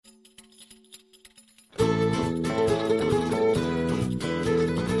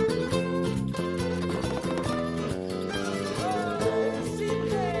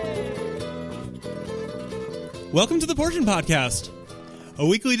Welcome to the Portion Podcast, a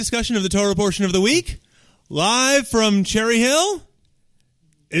weekly discussion of the Torah portion of the week, live from Cherry Hill.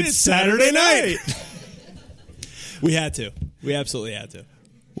 It's Saturday night. We had to. We absolutely had to.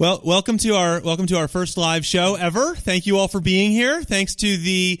 Well, welcome to our first live show ever. Thank you all for being here. Thanks to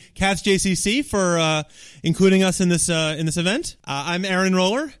the Cats JCC for including us in this event. I'm Aaron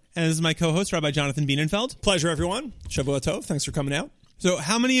Roller, and this is my co-host, Rabbi Jonathan Bienenfeld. Pleasure, everyone. Shavua Tov. Thanks for coming out. So,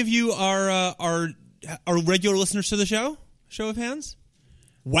 how many of you are regular listeners to the show? Show of hands.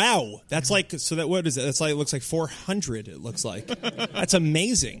 Wow, that's like what is it? That's like, it looks like 400. It looks like that's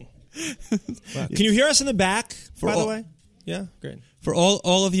amazing. Wow. Can you hear us in the back? By the way, yeah, great. For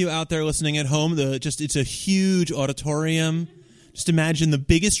all of you out there listening at home, it's a huge auditorium. Just imagine the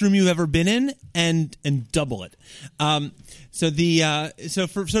biggest room you've ever been in, and double it. For those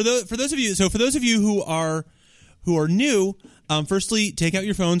of you who are new, firstly, take out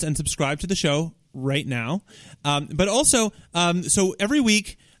your phones and subscribe to the show right now. But also, so every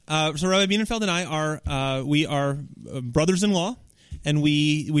week, so Rabbi Bienenfeld and I are brothers-in-law, and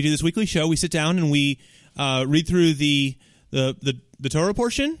we do this weekly show. We sit down and we read through the Torah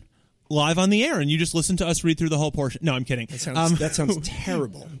portion live on the air, and you just listen to us read through the whole portion. No, I'm kidding. That sounds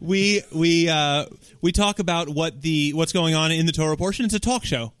terrible. We talk about what's going on in the Torah portion. It's a talk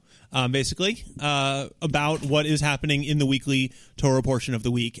show, basically, about what is happening in the weekly Torah portion of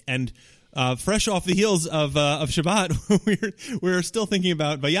the week. And fresh off the heels of Shabbat, we're still thinking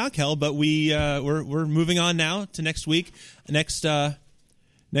about Vayakhel, but we're moving on now to next week. Next Shabbat,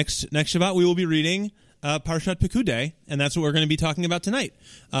 we will be reading Parshat Pekudei, and that's what we're going to be talking about tonight.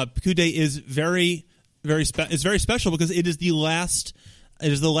 Pekudei is very special because it is the last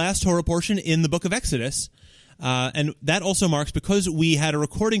Torah portion in the book of Exodus, and that also marks, because we had a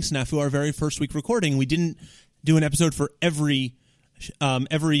recording snafu, our very first week recording, we didn't do an episode for every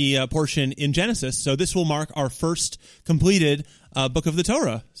portion in Genesis, so this will mark our first completed book of the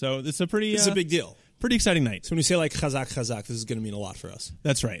Torah. So it's a big deal. Pretty exciting night. So when you say like chazak, this is going to mean a lot for us.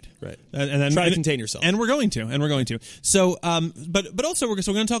 That's right. Right. And then try to contain yourself. And we're going to. So, but also we're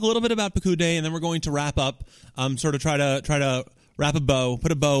going to talk a little bit about Pekudei, and then we're going to wrap up, sort of try to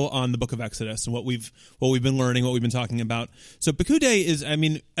put a bow on the book of Exodus and what we've been learning, what we've been talking about. So Pekudei is, I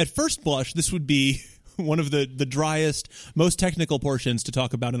mean, at first blush, this would be one of the driest, most technical portions to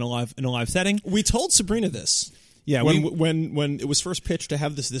talk about in a live setting. We told Sabrina this. Yeah, when it was first pitched to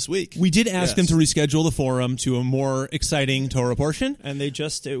have this week, we did ask them to reschedule the forum to a more exciting Torah portion, and we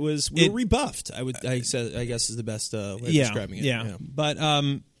were rebuffed. I guess is the best way of describing it. Yeah. But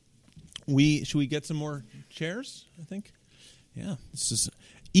should we get some more chairs? I think. Yeah,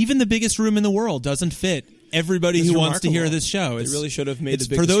 even the biggest room in the world doesn't fit everybody who wants to hear this show. They really should have made the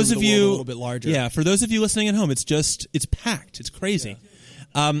biggest room in the world a little bit larger. Yeah, for those of you listening at home, it's packed. It's crazy.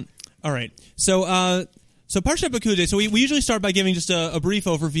 Yeah. All right, So Parshat Pekudei, so we usually start by giving just a brief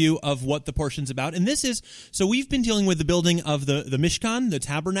overview of what the portion's about. And this is, so we've been dealing with the building of the Mishkan, the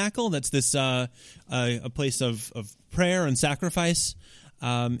tabernacle. That's this a place of prayer and sacrifice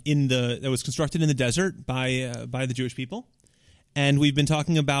that was constructed in the desert by the Jewish people. And we've been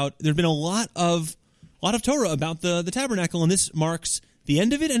talking about, there's been a lot of Torah about the tabernacle, and this marks the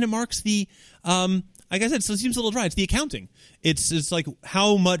end of it, and it marks the, like I said, so it seems a little dry. It's the accounting. It's like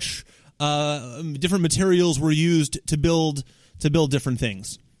how much different materials were used to build different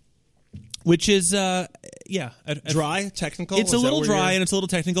things, which is dry, technical. It's a little dry and it's a little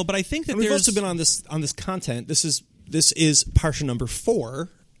technical, but I think that we've also been on this content. This is Parsha number 4,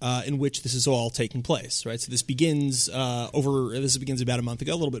 in which this is all taking place, right? So this begins about a month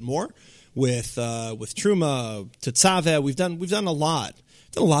ago, a little bit more, with Truma, Tetzaveh. We've done a lot.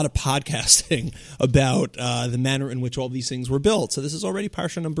 Done a lot of podcasting about the manner in which all these things were built. So this is already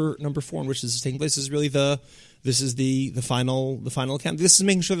Parsha number 4, in which this is taking place. This is really the final account. This is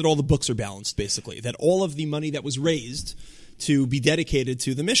making sure that all the books are balanced, basically. That all of the money that was raised to be dedicated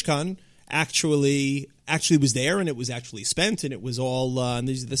to the Mishkan actually was there, and it was actually spent, and it was all. And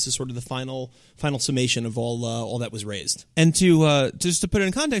this is sort of the final summation of all that was raised. And to just to put it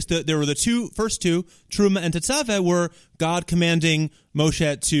in context, there were the first two, Truma and Tetzaveh, were God commanding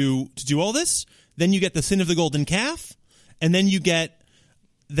Moshe to do all this. Then you get the sin of the golden calf, and then you get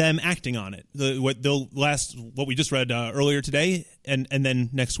them acting on it. What we just read earlier today, and then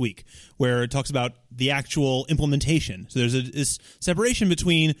next week, where it talks about the actual implementation. So there's this separation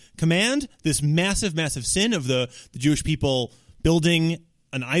between command, this massive sin of the Jewish people building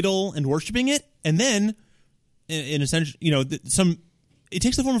an idol and worshiping it, and then in a sense, it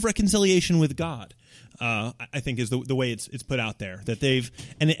takes the form of reconciliation with God. I think is the way it's put out there, that they've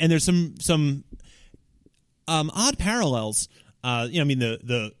and there's some odd parallels.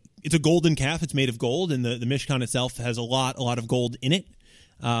 The it's a golden calf. It's made of gold, and the Mishkan itself has a lot of gold in it.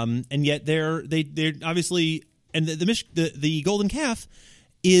 And yet they're obviously, and the golden calf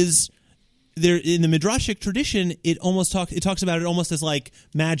is there in the midrashic tradition. It talks about it almost as like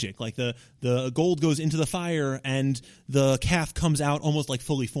magic, like the gold goes into the fire and the calf comes out almost like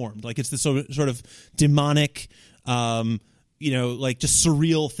fully formed, like it's this sort of demonic, like just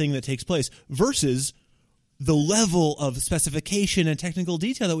surreal thing that takes place versus the level of specification and technical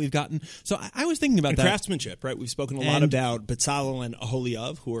detail that we've gotten. So I was thinking about that. Craftsmanship, right? We've spoken a lot about Bezalel and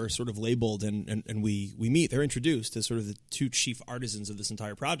Aholiav, who are sort of labeled and we meet. They're introduced as sort of the two chief artisans of this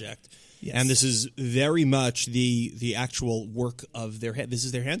entire project. Yes. And this is very much the actual work of this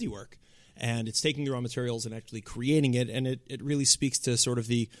is their handiwork. And it's taking the raw materials and actually creating it. And it really speaks to sort of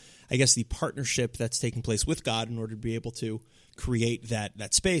the partnership that's taking place with God in order to be able to create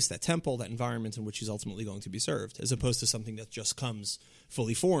that space, that temple, that environment in which he's ultimately going to be served, as opposed to something that just comes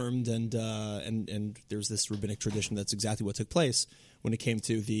fully formed. And there's this rabbinic tradition that's exactly what took place when it came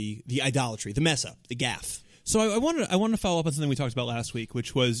to the idolatry, the mess up, the gaff. So I wanted to follow up on something we talked about last week,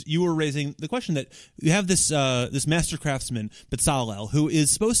 which was you were raising the question that you have this master craftsman Bezalel, who is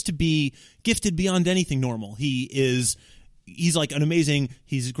supposed to be gifted beyond anything normal. He's like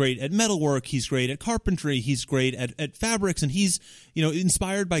he's great at metalwork, he's great at carpentry, he's great at fabrics, and he's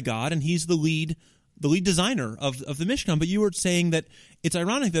inspired by God, and he's the lead designer of the Mishkan. But you were saying that it's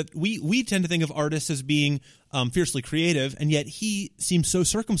ironic that we tend to think of artists as being fiercely creative, and yet he seems so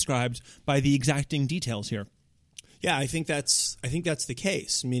circumscribed by the exacting details here. Yeah, I think that's the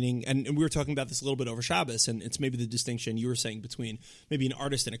case. Meaning, and we were talking about this a little bit over Shabbos, and it's maybe the distinction you were saying between maybe an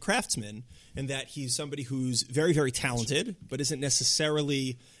artist and a craftsman, and that he's somebody who's very, very talented, but isn't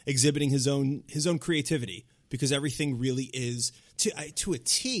necessarily exhibiting his own creativity, because everything really is to a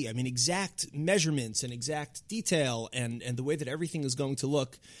T. I mean, exact measurements and exact detail, and the way that everything is going to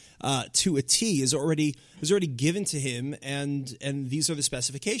look to a T is already given to him, and these are the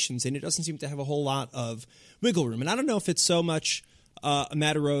specifications, and it doesn't seem to have a whole lot of wiggle room. And I don't know if it's so much a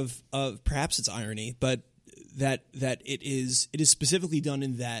matter of perhaps it's irony, but that it is specifically done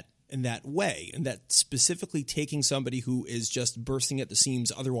in that way, and that specifically taking somebody who is just bursting at the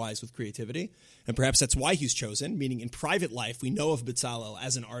seams otherwise with creativity, and perhaps that's why he's chosen, meaning in private life we know of Bezalel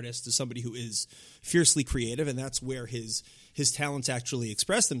as an artist, as somebody who is fiercely creative, and that's where his talents actually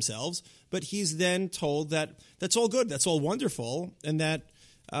express themselves, but he's then told that that's all good, that's all wonderful, and that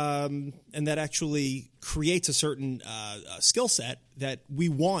actually creates a certain skill set that we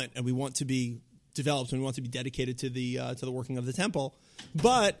want to be developed, and we want to be dedicated to the working of the temple.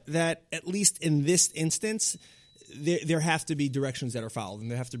 But that at least in this instance, there have to be directions that are followed,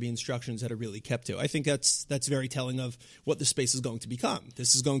 and there have to be instructions that are really kept to. I think that's very telling of what the space is going to become.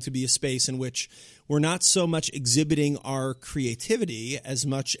 This is going to be a space in which we're not so much exhibiting our creativity as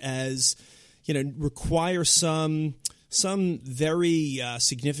much as require some very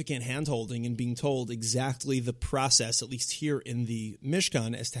significant handholding and being told exactly the process, at least here in the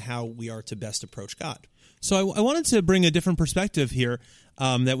Mishkan, as to how we are to best approach God. So I wanted to bring a different perspective here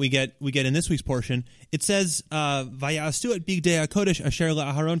that we get in this week's portion. It says, "Vayastu et bigdei hakodesh asher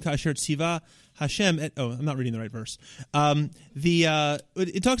la'Aharon ka'asher tziva Hashem." I'm not reading the right verse.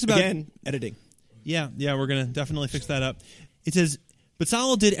 It talks about again editing. Yeah, we're gonna definitely fix that up. It says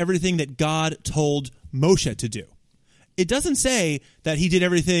Bezalel did everything that God told Moshe to do. It doesn't say that he did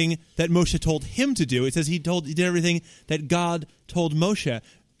everything that Moshe told him to do. It says he did everything that God told Moshe.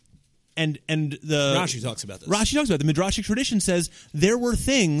 And the Rashi talks about this. The Midrashic tradition says there were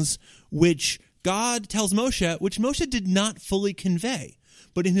things which God tells Moshe, which Moshe did not fully convey,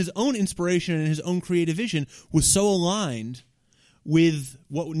 but in his own inspiration and his own creative vision was so aligned with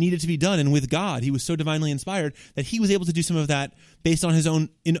what needed to be done and with God. He was so divinely inspired that he was able to do some of that based on his own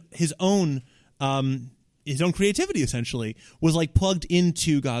creativity. Essentially, was like plugged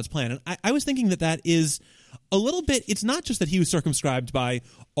into God's plan. And I was thinking that is a little bit. It's not just that he was circumscribed by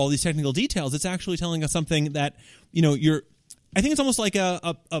all these technical details. It's actually telling us something that I think it's almost like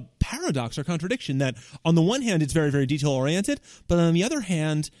a paradox or contradiction, that on the one hand it's very, very detail oriented, but on the other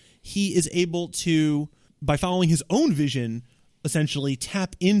hand he is able to, by following his own vision, essentially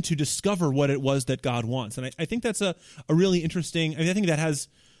tap in to discover what it was that God wants. And I think that's a really interesting. I think that has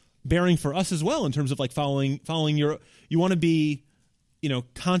bearing for us as well in terms of like following your. You want to be,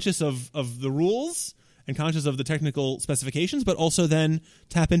 conscious of the rules and conscious of the technical specifications, but also then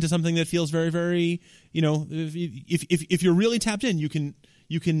tap into something that feels very, very, if you're really tapped in, you can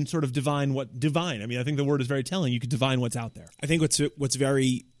sort of divine. I mean, I think the word is very telling. You could divine what's out there. I think what's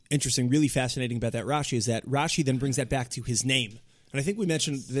very interesting, really fascinating about that Rashi is that Rashi then brings that back to his name. And I think we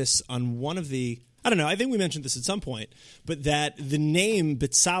mentioned this on one of the I don't know. I think we mentioned this at some point, but that the name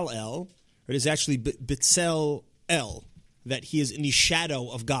Betzalel, right, is actually Betzel El, that he is in the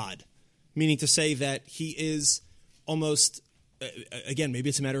shadow of God, meaning to say that he is almost, again, maybe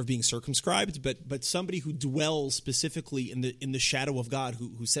it's a matter of being circumscribed, but somebody who dwells specifically in the shadow of God,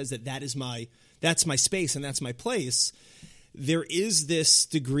 who says that's my space and that's my place. There is this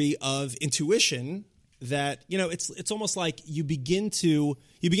degree of intuition that, it's almost like you begin to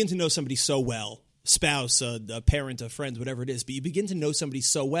know somebody so well. Spouse, a parent, a friend, whatever it is, but you begin to know somebody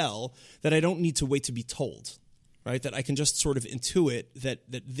so well that I don't need to wait to be told, right? That I can just sort of intuit that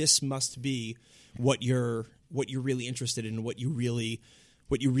this must be what you're really interested in, what you really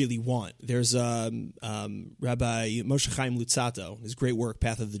want. There's Rabbi Moshe Chaim Luzzatto, his great work,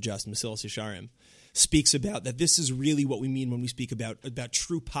 Path of the Just, Mesilas Yesharim, speaks about that this is really what we mean when we speak about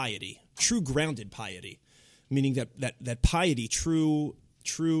true piety, true grounded piety, meaning that piety, true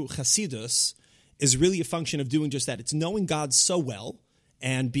Chasidus, is really a function of doing just that. It's knowing God so well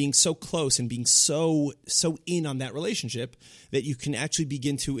and being so close and being so in on that relationship that you can actually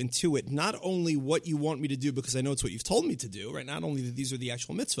begin to intuit not only what you want me to do because I know it's what you've told me to do, right? Not only that these are the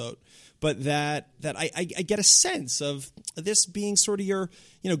actual mitzvot, but that I get a sense of this being sort of your,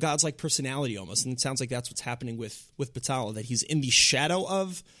 God's like personality almost. And it sounds like that's what's happening with Betzalel, that he's in the shadow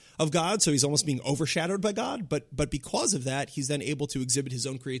of God, so he's almost being overshadowed by God, but because of that, he's then able to exhibit his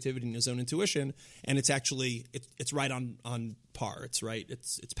own creativity and his own intuition, and it's actually it's right on par. It's right.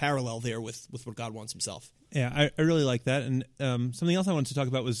 It's parallel there with what God wants himself. Yeah, I really like that. And something else I wanted to talk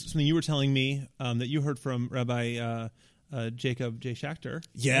about was something you were telling me that you heard from Rabbi Jacob J. Schachter.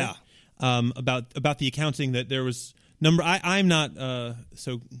 Yeah, right? About the accounting that there was. I'm not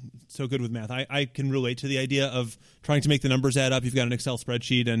so good with math. I can relate to the idea of trying to make the numbers add up. You've got an Excel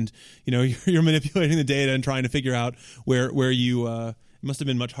spreadsheet, and you're manipulating the data and trying to figure out where you. It must have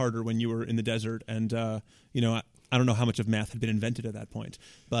been much harder when you were in the desert, and I don't know how much of math had been invented at that point,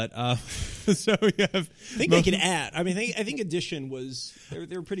 but so you have. I think they could add. I mean, I think addition was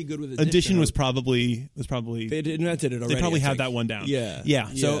they were pretty good with addition. Addition was probably they invented it already. They probably had that one down. Yeah.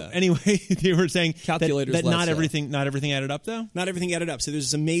 So anyway, you were saying calculators that not everything added up though. Not everything added up. So there's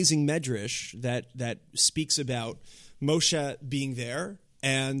this amazing medrash that speaks about Moshe being there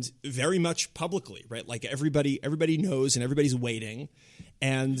and very much publicly, right? Like everybody knows and everybody's waiting,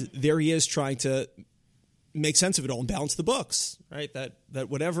 and there he is trying to make sense of it all and balance the books, right? That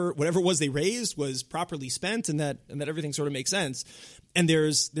whatever it was they raised was properly spent, and that everything sort of makes sense. And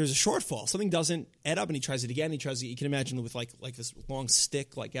there's a shortfall. Something doesn't add up, and he tries it again. You can imagine with like this long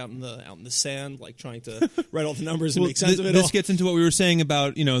stick, like out in the sand, like trying to write all the numbers and make sense of it. This gets into what we were saying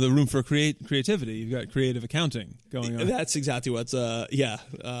about the room for creativity. You've got creative accounting going on. That's exactly what's yeah.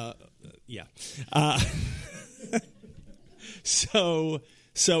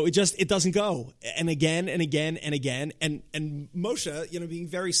 So it doesn't go, and again and again and again, and Moshe, being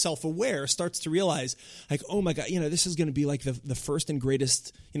very self-aware, starts to realize, like, oh my God, this is going to be like the first and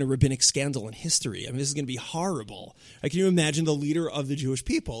greatest rabbinic scandal in history. I mean, this is going to be horrible. Like, can you imagine the leader of the Jewish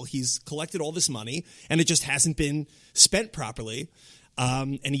people? He's collected all this money, and it just hasn't been spent properly,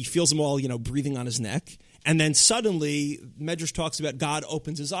 and he feels them all, breathing on his neck, and then suddenly Medrash talks about God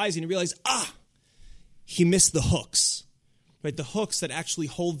opens his eyes and he realizes, he missed the hooks. Right, the hooks that actually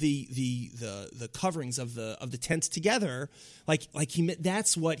hold the coverings of the tent together,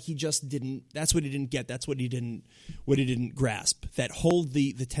 that's what he just didn't. That's what he didn't get. That's what he didn't grasp. That hold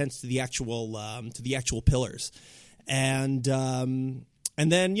the tents to the actual pillars, and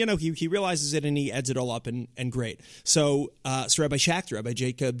then he realizes it and he adds it all up and great. So Rabbi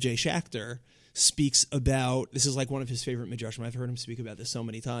Jacob J. Schachter speaks about, this is like one of his favorite midrashim. I've heard him speak about this so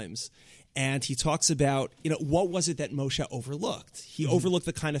many times. And he talks about, what was it that Moshe overlooked? He overlooked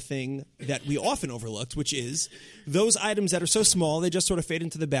the kind of thing that we often overlooked, which is those items that are so small, they just sort of fade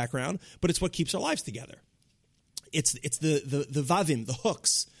into the background, but it's what keeps our lives together. It's the vavim, the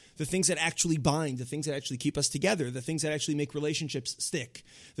hooks, the things that actually bind, the things that actually keep us together, the things that actually make relationships stick,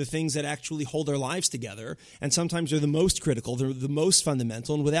 the things that actually hold our lives together. And sometimes they're the most critical, they're the most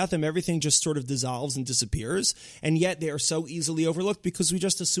fundamental, and without them, everything just sort of dissolves and disappears. And yet they are so easily overlooked because we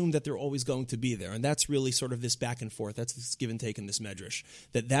just assume that they're always going to be there. And that's really sort of this back and forth. That's this give and take in this medrash.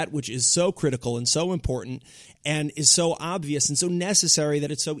 That which is so critical and so important and is so obvious and so necessary that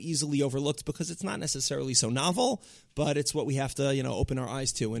it's so easily overlooked because it's not necessarily so novel, but it's what we have to, open our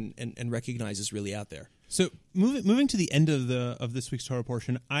eyes to and recognize is really out there. So moving to the end of this week's Torah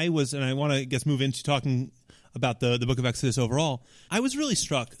portion, I want to move into talking about the book of Exodus overall. I was really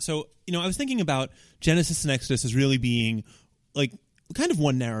struck. So, I was thinking about Genesis and Exodus as really being like kind of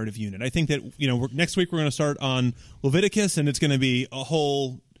one narrative unit. I think that, next week we're going to start on Leviticus, and it's going to be a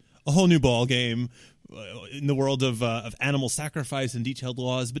whole a whole new ball game in the world of animal sacrifice and detailed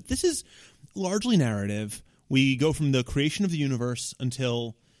laws. But this is largely narrative. We go from the creation of the universe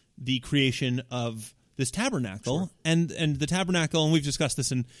until the creation of this tabernacle, sure. and the tabernacle, and we've discussed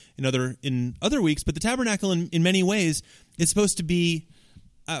this in other weeks, but the tabernacle in many ways is supposed to be.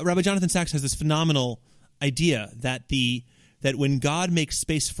 Rabbi Jonathan Sachs has this phenomenal idea that when God makes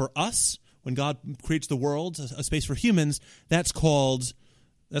space for us, when God creates the world, a space for humans, that's called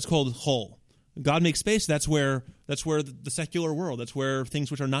whole. God makes space. That's where the secular world, that's where things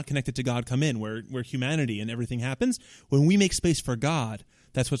which are not connected to God come in, where humanity and everything happens. When we make space for God,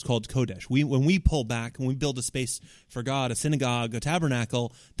 that's what's called Kodesh. When we pull back, when we build a space for God, a synagogue, a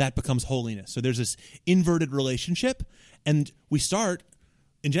tabernacle, that becomes holiness. So there's this inverted relationship, and we start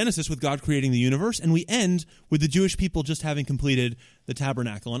in Genesis with God creating the universe, and we end with the Jewish people just having completed the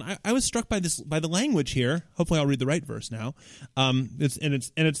tabernacle. And I was struck by the language here. Hopefully, I'll read the right verse now.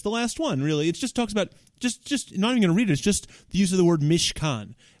 It's the last one. Really, it just talks about just not even going to read it. It's just the use of the word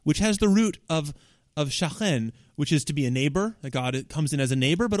mishkan, which has the root of shachen, which is to be a neighbor. That God comes in as a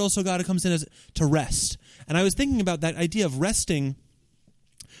neighbor, but also God comes in as to rest. And I was thinking about that idea of resting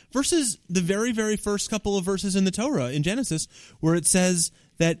versus the very, very first couple of verses in the Torah in Genesis, where it says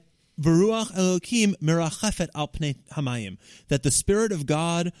that V'ruach Elokim merachefet al pnei hamayim, that the Spirit of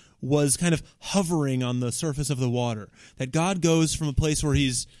God was kind of hovering on the surface of the water. That God goes from a place where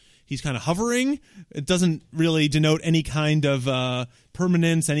he's kind of hovering. It doesn't really denote any kind of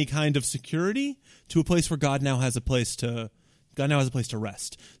permanence, any kind of security, to a place where God now has a place to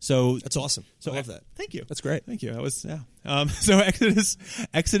rest. So that's awesome. So I love that. Thank you. That's great. Thank you. That was so Exodus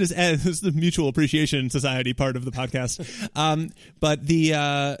ends. This is the Mutual Appreciation Society part of the podcast.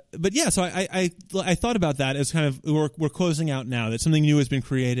 But yeah. So I thought about that as kind of we're closing out now, that something new has been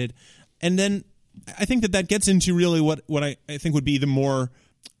created, and then I think that gets into really what I think would be the more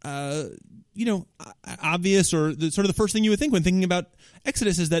obvious, or sort of the first thing you would think when thinking about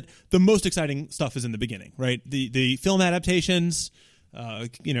Exodus, is that the most exciting stuff is in the beginning, right? The film adaptations,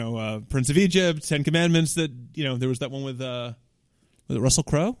 Prince of Egypt, Ten Commandments. That there was that one with was it Russell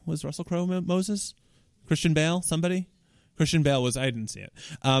Crowe? Was Russell Crowe Moses? Christian Bale? Somebody? Christian Bale was. I didn't see it.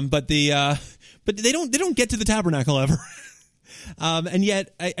 But they don't get to the tabernacle ever. And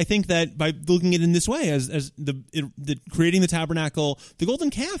yet, I think that by looking at it in this way, as the creating the tabernacle, the golden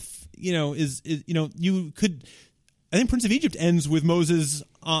calf, you could. I think Prince of Egypt ends with Moses.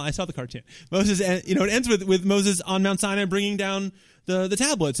 I saw the cartoon. Moses, it ends with Moses on Mount Sinai bringing down the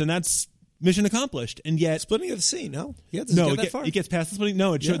tablets, and that's mission accomplished. And yet, splitting of the sea. No, he doesn't get that far. It gets past the splitting.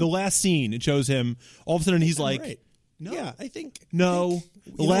 No, the last scene. It shows him all of a sudden. He's like, right. No. Yeah, I think no.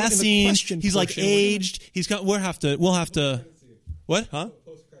 The last scene. He's like aged. He's got. We'll have to. What? Huh?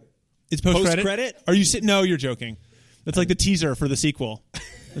 It's post-credit? Post-credit? Are you sitting? No, you're joking. That's like the teaser for the sequel.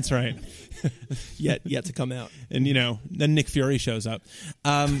 That's right. yet to come out. And, then Nick Fury shows up.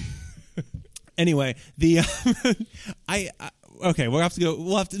 Anyway, okay, we'll have to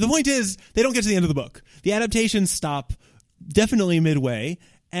go. The point is, they don't get to the end of the book. The adaptations stop definitely midway.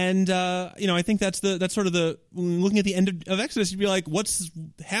 And, I think that's sort of when looking at the end of Exodus, you'd be like,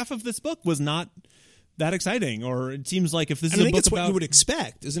 half of this book was not that exciting, or it seems like if this is a book it's about what you would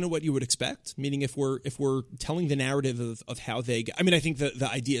expect, isn't it? What you would expect, meaning if we're telling the narrative of how they, I think the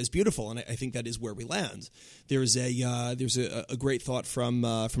idea is beautiful, and I think that is where we land. There's a great thought from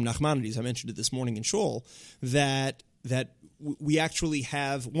Nachmanides. I mentioned it this morning in Shul that we actually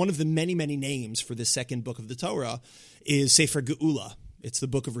have one of the many names for the second book of the Torah is Sefer Geula. It's the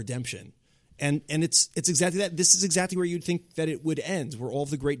book of redemption. And it's exactly that. This is exactly where you'd think that it would end, where all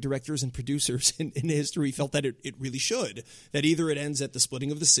the great directors and producers in history felt that it really should. That either it ends at the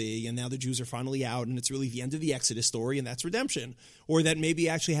splitting of the sea, and now the Jews are finally out, and it's really the end of the Exodus story, and that's redemption. Or that maybe you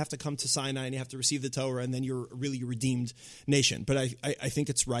actually have to come to Sinai, and you have to receive the Torah, and then you're really a redeemed nation. But I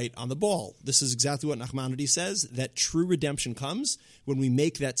think it's right on the ball. This is exactly what Nachmanides says, that true redemption comes when we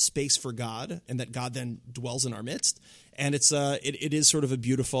make that space for God, and that God then dwells in our midst. And it is sort of a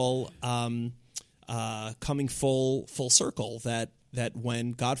beautiful coming full circle that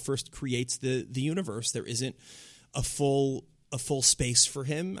when God first creates the universe, there isn't a full space for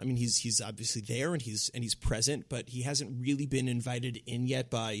him. I mean, he's obviously there and he's present, but he hasn't really been invited in yet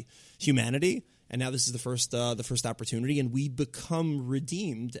by humanity. And now this is the first opportunity, and we become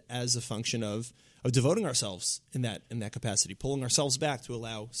redeemed as a function of devoting ourselves in that capacity, pulling ourselves back to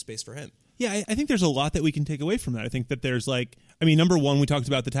allow space for him. Yeah, I think there's a lot that we can take away from that. I think that there's number one, we talked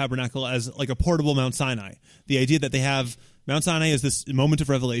about the tabernacle as like a portable Mount Sinai. The idea that they have Mount Sinai as this moment of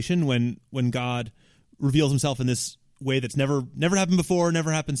revelation when God reveals himself in this way that's never happened before,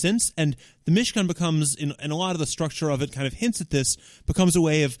 never happened since. And the Mishkan becomes, in a lot of the structure of it kind of hints at this, becomes a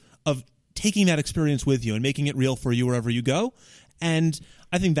way of of taking that experience with you and making it real for you wherever you go. And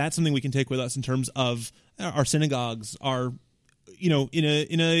I think that's something we can take with us in terms of our synagogues, our, in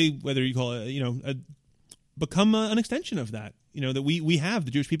a whether you call it, become an extension of that. That we have,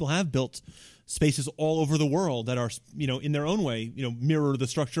 the Jewish people have built spaces all over the world that are, in their own way, mirror the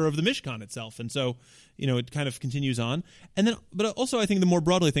structure of the Mishkan itself. And so, it kind of continues on. And then, but also I think the more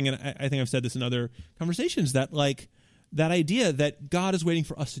broadly thing, and I think I've said this in other conversations, that like that idea that God is waiting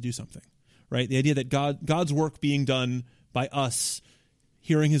for us to do something, right? The idea that God's work being done by us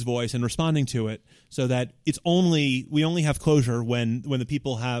hearing his voice and responding to it, so that we only have closure when the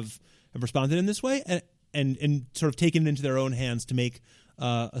people have responded in this way and sort of taken it into their own hands to make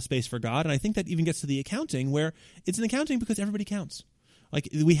a space for God. And I think that even gets to the accounting, where it's an accounting because everybody counts. Like,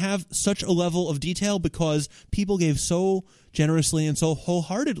 we have such a level of detail because people gave so generously and so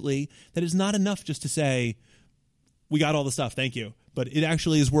wholeheartedly that it's not enough just to say, we got all the stuff, thank you. But it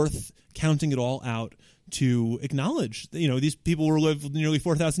actually is worth counting it all out to acknowledge, these people were lived nearly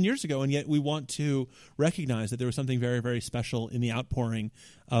 4,000 years ago, and yet we want to recognize that there was something very, very special in the outpouring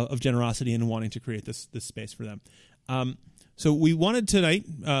of generosity and wanting to create this space for them. So we wanted tonight,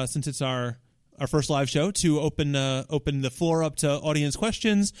 since it's our first live show, to open the floor up to audience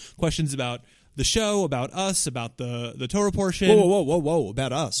questions about the show, about us, about the Torah portion. Whoa!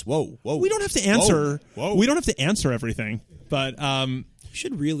 About us? Whoa! We don't have to answer. Whoa. We don't have to answer everything, but we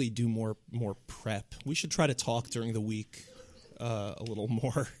should really do more prep. We should try to talk during the week a little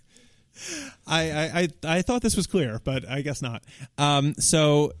more. I thought this was clear, but I guess not.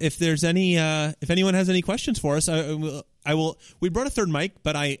 So if there's if anyone has any questions for us, I will. We brought a third mic,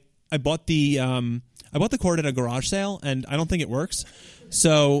 but I bought the cord at a garage sale, and I don't think it works.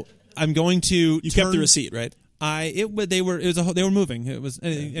 So I'm going to. You kept the receipt, right? They were moving. It was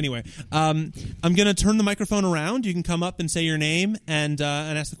anyway. I'm going to turn the microphone around. You can come up and say your name and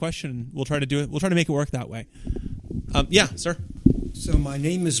ask the question. We'll try to do it. We'll try to make it work that way. Yeah, sir. So my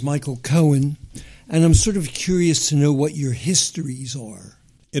name is Michael Cohen, and I'm sort of curious to know what your histories are.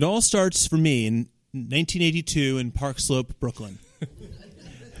 It all starts for me in 1982 in Park Slope, Brooklyn.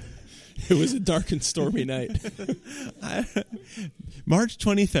 It was a dark and stormy night. March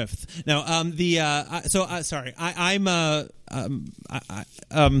 25th. Now, sorry.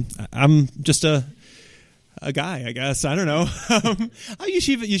 I'm just a guy, I guess. I don't know. I'm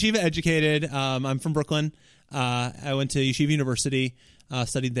yeshiva educated. I'm from Brooklyn. I went to Yeshiva University,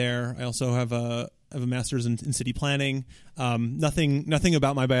 studied there. I also have a master's in city planning. Nothing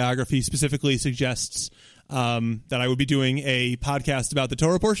about my biography specifically suggests that I would be doing a podcast about the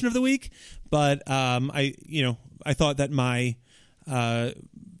Torah portion of the week, but I thought that I'll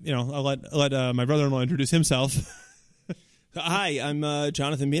let my brother-in-law introduce himself. Hi, I'm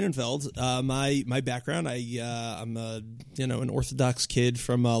Jonathan Bienenfeld. My background, I'm an Orthodox kid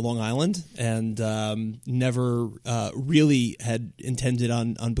from Long Island, and never really had intended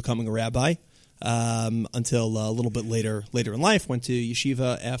on becoming a rabbi until a little bit later in life. Went to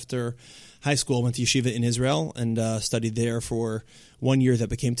yeshiva after high school. Went to yeshiva in Israel and studied there for 1 year that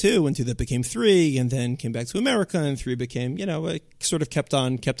became 2, and 2 that became 3, and then came back to America, and 3 became it sort of kept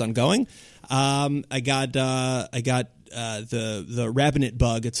on going. I got the rabbinate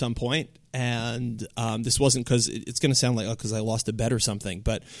bug at some point, and this wasn't because it's going to sound like because I lost a bet or something,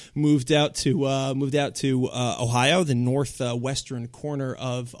 but moved out to Ohio, the northwestern corner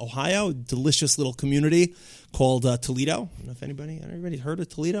of Ohio, delicious little community called Toledo. I don't know if everybody's heard of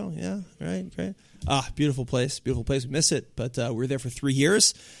Toledo. Yeah, right, great. Beautiful place. We miss it, but we were there for 3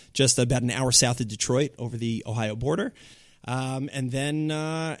 years, just about an hour south of Detroit, over the Ohio border. And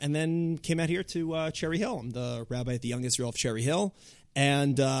then came out here to Cherry Hill. I'm the rabbi at the Young Israel of Cherry Hill,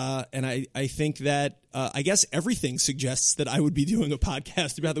 and I think that I guess everything suggests that I would be doing a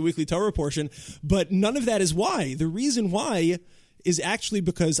podcast about the weekly Torah portion, but none of that is why. The reason why is actually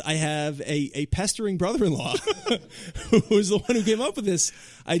because I have a pestering brother-in-law who is the one who came up with this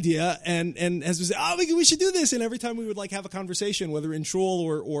idea and has said, we should do this. And every time we would have a conversation, whether in shul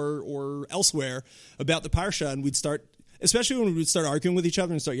or elsewhere, about the parsha, and we'd start. Especially when we would start arguing with each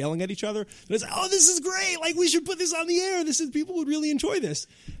other and start yelling at each other. And it's this is great. We should put this on the air. People would really enjoy this.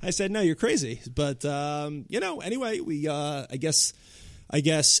 I said, no, you're crazy. But, anyway, we, I guess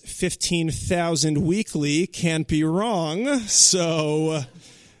 15,000 weekly can't be wrong. So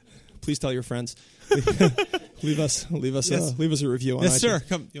please tell your friends. leave us a review on iTunes. Yes, sir.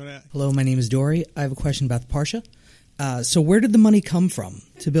 Come. You wanna... Hello, my name is Dory. I have a question about the parsha. So where did the money come from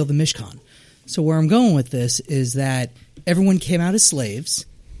to build the Mishkan? So where I'm going with this is that everyone came out as slaves.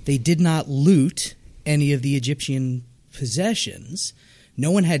 They did not loot any of the Egyptian possessions.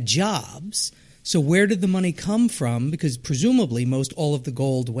 No one had jobs. So where did the money come from? Because presumably most all of the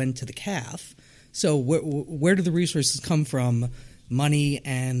gold went to the calf. So where do the resources come from, money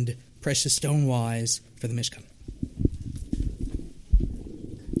and precious stone-wise, for the Mishkan?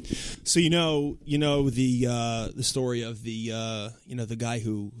 So you know the story of the guy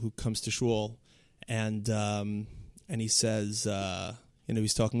who comes to shul and he says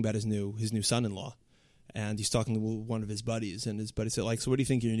he's talking about his new son-in-law, and he's talking to one of his buddies, and his buddy said, like, so what do you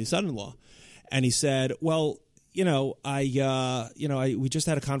think of your new son-in-law? And he said, well, we just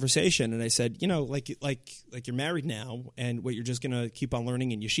had a conversation, and I said, like you're married now, and what, you're just gonna keep on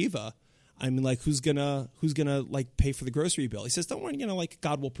learning in yeshiva. I mean, like, who's gonna like pay for the grocery bill? He says, don't worry, like,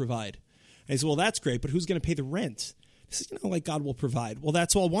 God will provide. And I said, well, that's great, but who's gonna pay the rent? He says, like, God will provide. Well,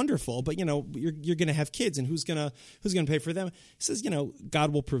 that's all wonderful, but you're gonna have kids, and who's gonna pay for them? He says,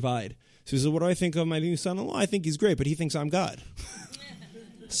 God will provide. So he says, what do I think of my new son-in-law? I think he's great, but he thinks I'm God.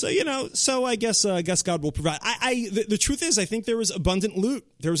 So I guess God will provide. The truth is, I think there was abundant loot.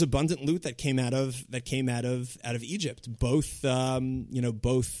 There was abundant loot that came out of Egypt. Both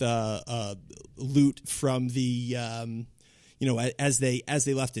loot from the as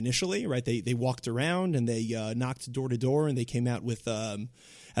they left initially, right? They walked around and they knocked door to door, and they came out with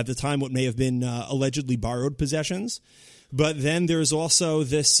at the time what may have been allegedly borrowed possessions. But then there's also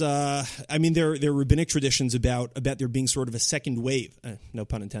this, there are rabbinic traditions about there being sort of a second wave, no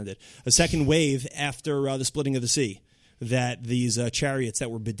pun intended, a second wave after the splitting of the sea, that these chariots that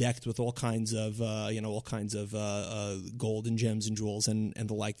were bedecked with all kinds of gold and gems and jewels and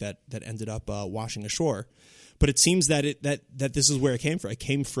the like that ended up washing ashore. But it seems that this is where it came from.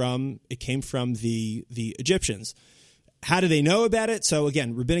 It came from the Egyptians. How do they know about it? So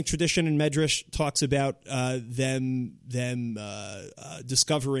again, rabbinic tradition in Medrash talks about them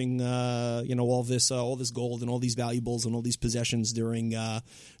discovering all this gold and all these valuables and all these possessions during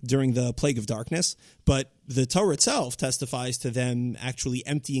the plague of darkness. But the Torah itself testifies to them actually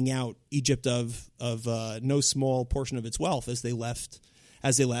emptying out Egypt of no small portion of its wealth as they left,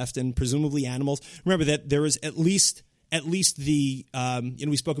 and presumably animals. Remember that there is at least the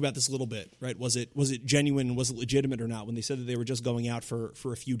we spoke about this a little bit, right? Was it genuine? Was it legitimate or not? When they said that they were just going out for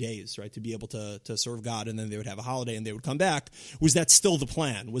a few days, right, to be able to serve God, and then they would have a holiday and they would come back. Was that still the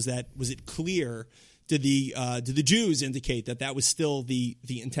plan? Was it clear? Did the Jews indicate that was still the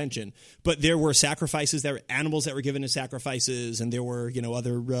intention? But there were sacrifices, there were animals that were given as sacrifices, and there were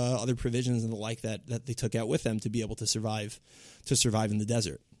other provisions and the like that they took out with them to be able to survive in the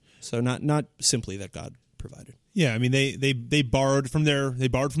desert. So not simply that God provided. Yeah, I mean they borrowed from their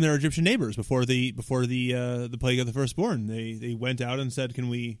Egyptian neighbors before the plague of the firstborn. They went out and said, "Can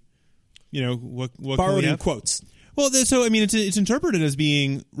we, what borrowed can we have?" in quotes? Well, so I mean, it's interpreted as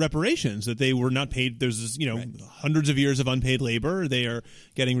being reparations, that they were not paid. There's Right. hundreds of years of unpaid labor. They are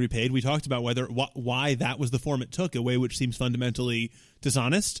getting repaid. We talked about why that was the form it took, a way which seems fundamentally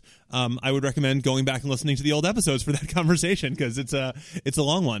dishonest. I would recommend going back and listening to the old episodes for that conversation, because it's a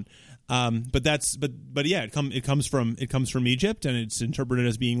long one. But yeah, it comes from Egypt, and it's interpreted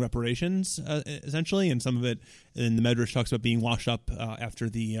as being reparations essentially, and some of it in the Medrash talks about being washed up after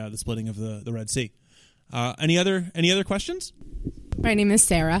the splitting of the Red Sea. Any other questions? My name is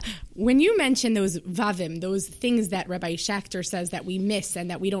Sarah. When you mention those vavim, those things that Rabbi Schachter says that we miss and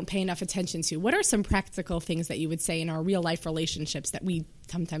that we don't pay enough attention to, what are some practical things that you would say in our real life relationships that we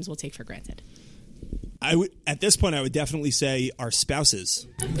sometimes will take for granted? At this point, I would definitely say our spouses.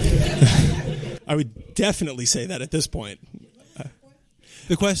 I would definitely say that at this point.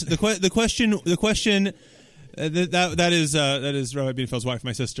 The question. That is Rabbi Bienenfeld's wife,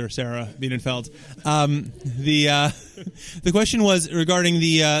 my sister Sarah Bienenfeld. The question was regarding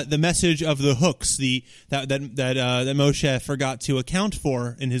the message of the hooks, that Moshe forgot to account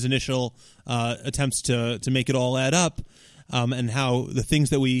for in his initial attempts to make it all add up, and how the things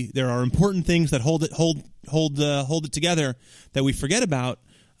there are important things that hold it together that we forget about.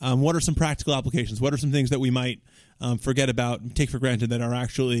 What are some practical applications? What are some things that we might forget about, take for granted, that are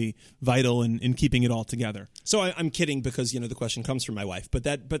actually vital in keeping it all together? So I'm kidding, because the question comes from my wife, but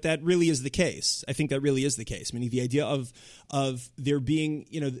that really is the case. I think that really is the case. Meaning the idea of there being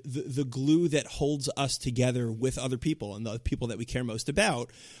the glue that holds us together with other people, and the people that we care most about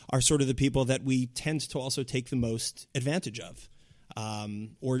are sort of the people that we tend to also take the most advantage of,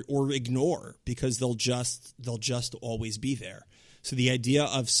 or ignore, because they'll just always be there. So the idea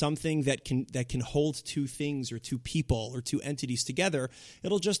of something that can hold two things or two people or two entities together,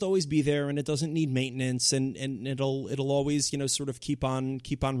 it'll just always be there, and it doesn't need maintenance, and it'll always sort of keep on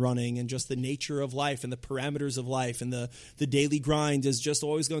running, and just the nature of life and the parameters of life and the daily grind is just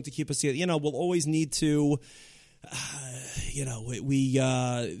always going to keep us together. We'll always need to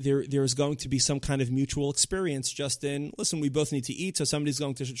there's going to be some kind of mutual experience just in, listen, we both need to eat, so somebody's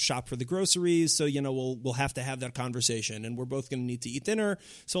going to shop for the groceries, so we'll have to have that conversation, and we're both going to need to eat dinner,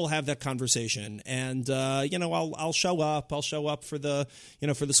 so we'll have that conversation, and I'll show up for the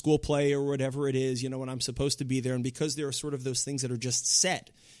for the school play or whatever it is, when I'm supposed to be there, and because there are sort of those things that are just set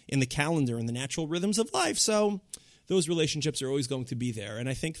in the calendar and the natural rhythms of life, so those relationships are always going to be there. And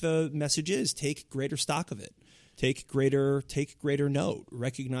I think the message is take greater stock of it. Take greater note.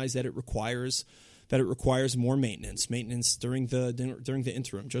 Recognize that it requires more maintenance during the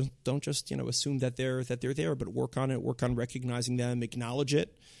interim. Don't just assume that they're there, but work on it. Work on recognizing them. Acknowledge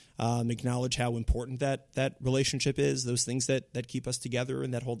it. Acknowledge how important that relationship is. Those things that keep us together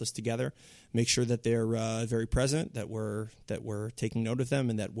and that hold us together. Make sure that they're very present. That we're taking note of them,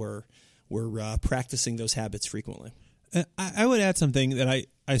 and that we're practicing those habits frequently. I would add something that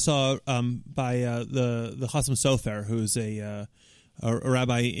I saw by the Chasam Sofer, who's a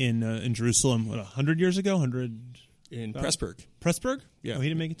rabbi in Jerusalem, 100 years ago? In Pressburg. Pressburg? Yeah. Oh, he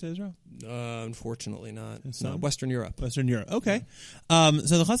didn't make it to Israel? Unfortunately not. It's not. Western Europe. Western Europe. Okay. So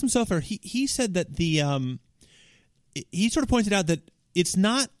the Chasam Sofer, he said that he sort of pointed out that it's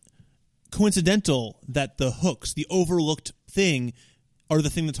not coincidental that the hooks, the overlooked thing, are the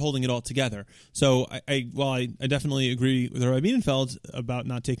thing that's holding it all together. So I definitely agree with Rabbi Bienenfeld about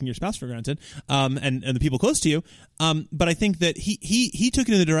not taking your spouse for granted, and the people close to you. But I think that he took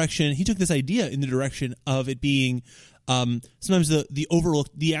it in the direction, he took this idea in the direction of it being sometimes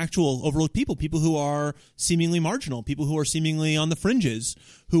the actual overlooked people who are seemingly marginal, people who are seemingly on the fringes,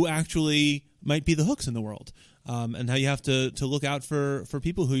 who actually might be the hooks in the world. And how you have to look out for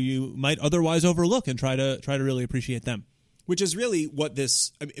people who you might otherwise overlook and try to really appreciate them. Which is really what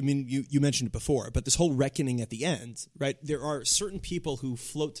this, I mean, you mentioned it before, but this whole reckoning at the end, right? There are certain people who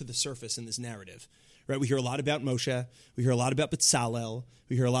float to the surface in this narrative, right? We hear a lot about Moshe. We hear a lot about Betzalel.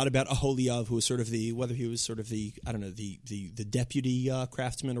 We hear a lot about Aholiav, who was sort of the deputy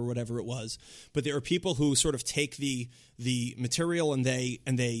craftsman or whatever it was. But there are people who sort of take the material and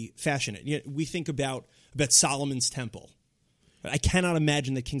they fashion it. We think about Solomon's temple. I cannot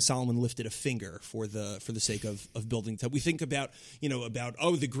imagine that King Solomon lifted a finger for the sake of building. We think about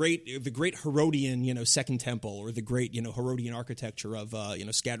the great Herodian Second Temple, or the great Herodian architecture of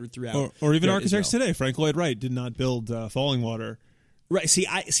scattered throughout, or even architects Israel. today. Frank Lloyd Wright did not build Falling Water. Right.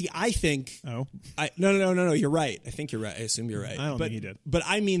 I think. Oh. No. You're right. I think you're right. I assume you're right. I don't think he did. But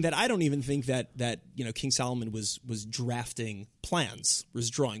I mean that I don't even think that King Solomon was drafting plans,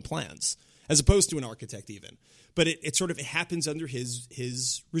 was drawing plans, as opposed to an architect even. But it happens under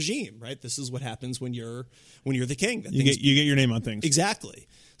his regime, right? This is what happens when you're the king. You get your name on things. Exactly.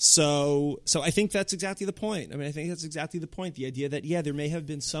 So I think that's exactly the point. I mean, I think that's exactly the point. The idea that, there may have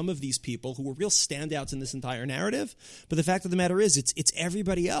been some of these people who were real standouts in this entire narrative, but the fact of the matter is it's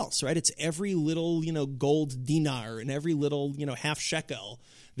everybody else, right? It's every little, gold dinar and every little, half shekel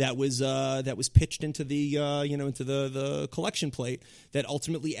that was pitched into the into the collection plate that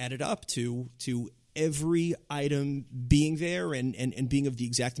ultimately added up to every item being there and being of the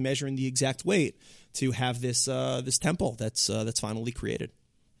exact measure and the exact weight to have this temple that's finally created.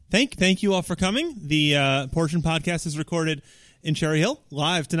 Thank you all for coming. The Portion Podcast is recorded in Cherry Hill,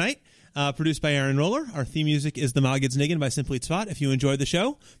 live tonight, produced by Aaron Roller. Our theme music is The Maggid's Niggin by Simply Tzvat. If you enjoyed the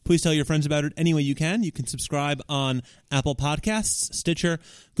show, please tell your friends about it any way you can. You can subscribe on Apple Podcasts, Stitcher,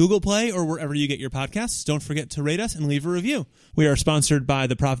 Google Play, or wherever you get your podcasts. Don't forget to rate us and leave a review. We are sponsored by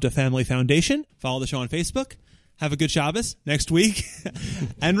the Pravda Family Foundation. Follow the show on Facebook. Have a good Shabbos next week.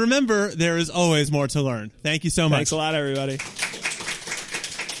 And remember, there is always more to learn. Thank you so much. Thanks a lot, everybody.